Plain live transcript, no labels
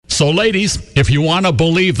So, ladies, if you want to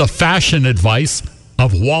believe the fashion advice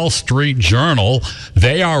of Wall Street Journal,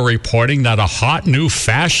 they are reporting that a hot new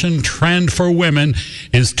fashion trend for women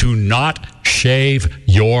is to not shave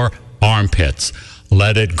your armpits.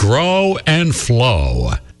 Let it grow and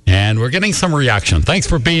flow. And we're getting some reaction. Thanks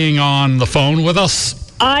for being on the phone with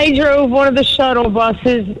us. I drove one of the shuttle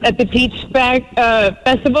buses at the Peach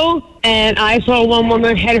Festival, and I saw one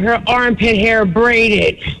woman had her armpit hair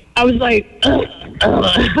braided. I was like, ugh.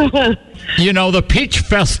 You know, the Peach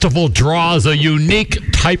Festival draws a unique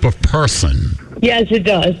type of person. Yes, it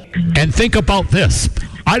does. And think about this.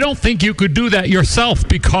 I don't think you could do that yourself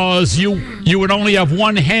because you would only have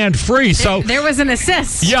one hand free. So there was an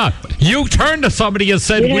assist. Yeah, you turned to somebody and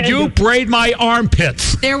said, would you braid my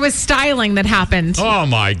armpits? There was styling that happened. Oh,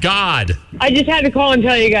 my God. I just had to call and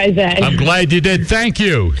tell you guys that. I'm glad you did. Thank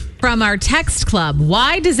you. From our text club,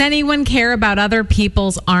 why does anyone care about other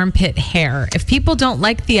people's armpit hair? If people don't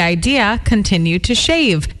like the idea, continue to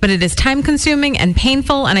shave. But it is time-consuming and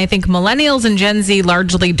painful, and I think millennials and Gen Z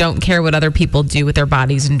largely don't care what other people do with their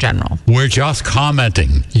bodies in general. We're just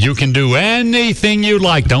commenting. You can do anything you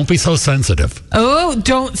like. Don't be so sensitive. Oh,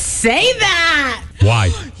 don't say that.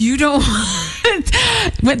 Why? You don't.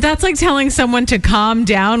 But that's like telling someone to calm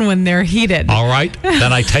down when they're heated. All right,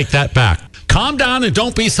 then I take that back. Calm down and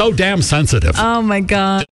don't be so damn sensitive. Oh, my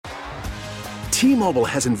God. T-Mobile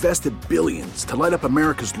has invested billions to light up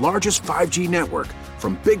America's largest 5G network,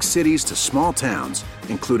 from big cities to small towns,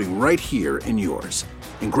 including right here in yours.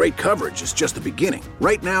 And great coverage is just the beginning.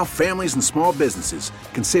 Right now, families and small businesses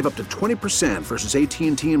can save up to 20% versus AT&T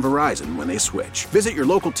and Verizon when they switch. Visit your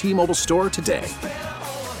local T-Mobile store today.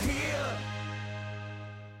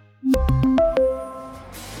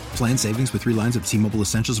 Plan savings with 3 lines of T-Mobile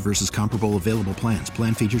Essentials versus comparable available plans.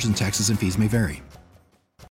 Plan features and taxes and fees may vary.